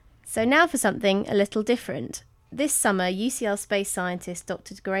So now for something a little different. This summer, UCL space scientist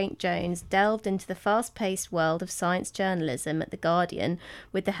Dr. Geraint delved into the fast-paced world of science journalism at The Guardian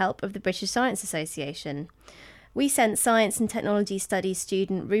with the help of the British Science Association. We sent Science and Technology Studies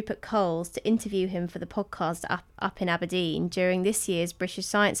student Rupert Coles to interview him for the podcast up in Aberdeen during this year's British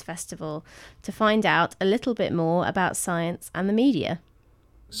Science Festival to find out a little bit more about science and the media.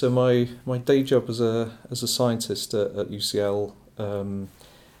 So my day job as a scientist at UCL,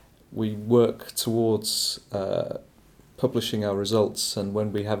 we work towards publishing our results, and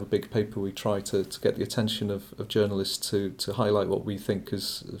when we have a big paper we try to get the attention of journalists to highlight what we think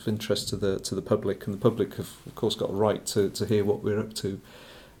is of interest to the public, and the public have of course got a right to hear what we're up to.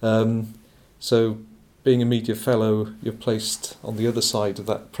 So being a media fellow, you're placed on the other side of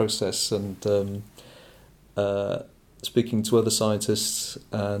that process, and speaking to other scientists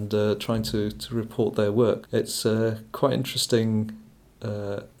and trying to report their work. It's quite interesting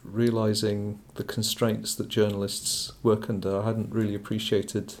realising the constraints that journalists work under. I hadn't really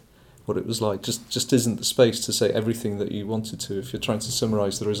appreciated what it was like. Just isn't the space to say everything that you wanted to. If you're trying to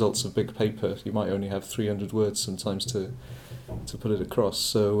summarise the results of a big paper, you might only have 300 words sometimes to put it across.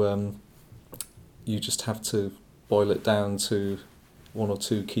 So you just have to boil it down to one or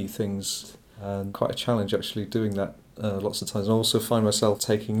two key things, and quite a challenge actually doing that. Lots of times I also find myself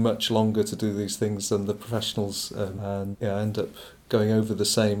taking much longer to do these things than the professionals, and I end up going over the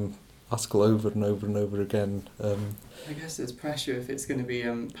same article over and over and over again. I guess there's pressure if it's going to be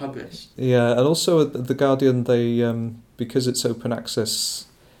published. Yeah, and also at The Guardian, they because it's open access,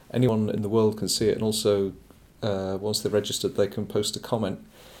 anyone in the world can see it, and also once they're registered they can post a comment.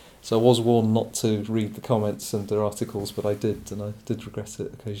 So I was warned not to read the comments under articles, but I did, and I did regret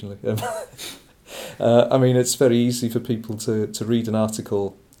it occasionally. I mean, it's very easy for people to read an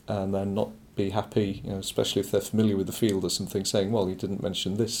article and then not be happy, especially if they're familiar with the field or something, saying, well, you didn't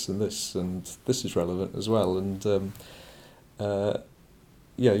mention this, and this is relevant as well. And I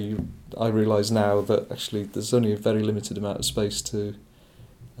realise now that actually there's only a very limited amount of space to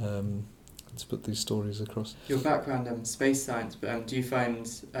put these stories across. Your background space science, but do you find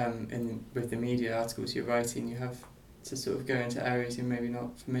with the media articles you're writing, you have to sort of go into areas you're maybe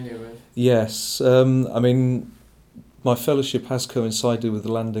not familiar with? Yes, I mean, my fellowship has coincided with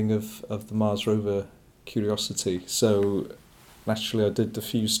the landing of the Mars rover Curiosity, so naturally I did a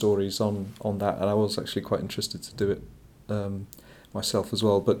few stories on that, and I was actually quite interested to do it myself as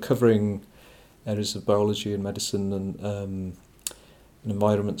well, but covering areas of biology and medicine and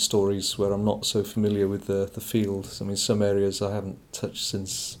environment stories where I'm not so familiar with the field. I mean, some areas I haven't touched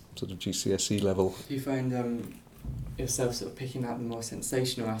since sort of GCSE level. Do you find yourself sort of picking out the more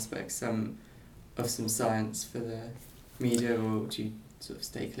sensational aspects of some science for the media, or do you sort of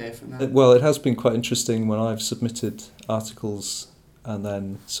stay clear from that? Well, it has been quite interesting when I've submitted articles and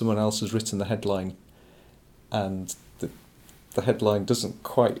then someone else has written the headline, and the headline doesn't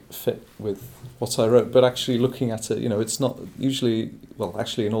quite fit with what I wrote, but actually looking at it, it's not usually, well,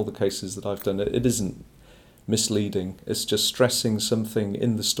 actually in all the cases that I've done, it isn't misleading. It's just stressing something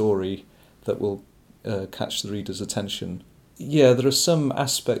in the story that will catch the reader's attention. Yeah, there are some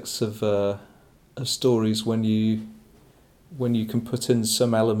aspects of stories when you can put in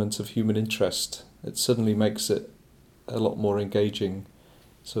some element of human interest, it suddenly makes it a lot more engaging.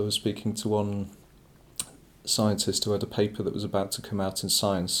 So I was speaking to one scientist who had a paper that was about to come out in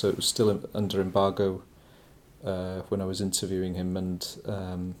Science, so it was still under embargo when I was interviewing him, and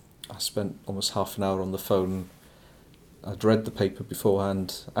I spent almost half an hour on the phone. I'd read the paper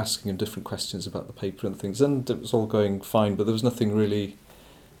beforehand, asking him different questions about the paper and things, and it was all going fine, but there was nothing really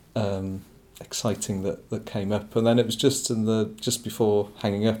exciting that came up. And then it was just before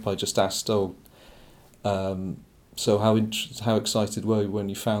hanging up, I just asked, so how excited were you when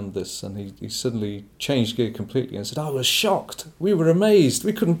you found this? And he suddenly changed gear completely and said, I was shocked, we were amazed,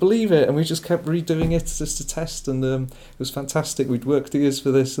 we couldn't believe it, and we just kept redoing it just to test, and it was fantastic, we'd worked years for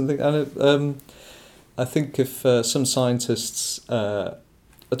this, and I think if some scientists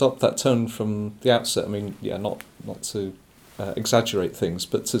adopt that tone from the outset, I mean, not to exaggerate things,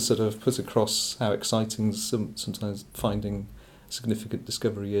 but to sort of put across how exciting sometimes finding significant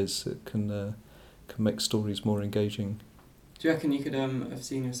discovery is, it can make stories more engaging. Do you reckon you could have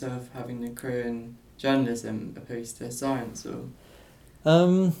seen yourself having a career in journalism opposed to science, or?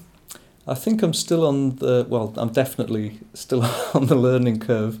 I think I'm still I'm definitely still on the learning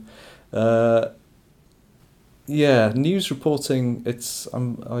curve. News reporting,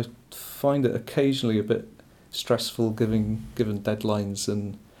 I find it occasionally a bit stressful given deadlines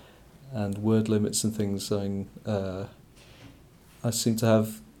and word limits and things. I mean, I seem to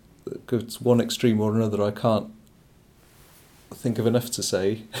have go to one extreme or another. I can't think of enough to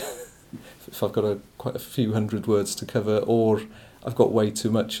say. if I've got quite a few hundred words to cover, or I've got way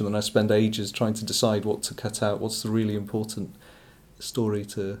too much, and then I spend ages trying to decide what to cut out, what's the really important story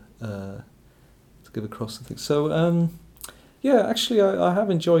to give across, I think. So, yeah, actually, I have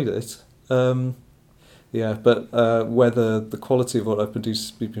enjoyed it. Yeah, but whether the quality of what I've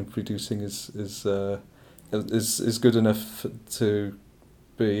been producing is good enough to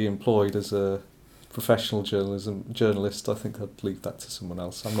be employed as a professional journalist, I think I'd leave that to someone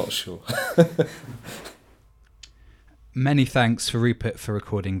else. I'm not sure. Many thanks for Rupert for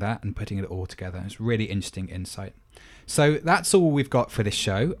recording that and putting it all together. It's really interesting insight. So that's all we've got for this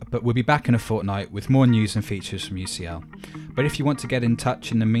show, but we'll be back in a fortnight with more news and features from UCL. But if you want to get in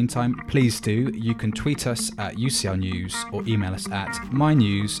touch in the meantime, please do. You can tweet us at UCL News or email us at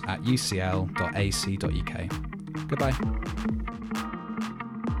mynews@ucl.ac.uk. Goodbye.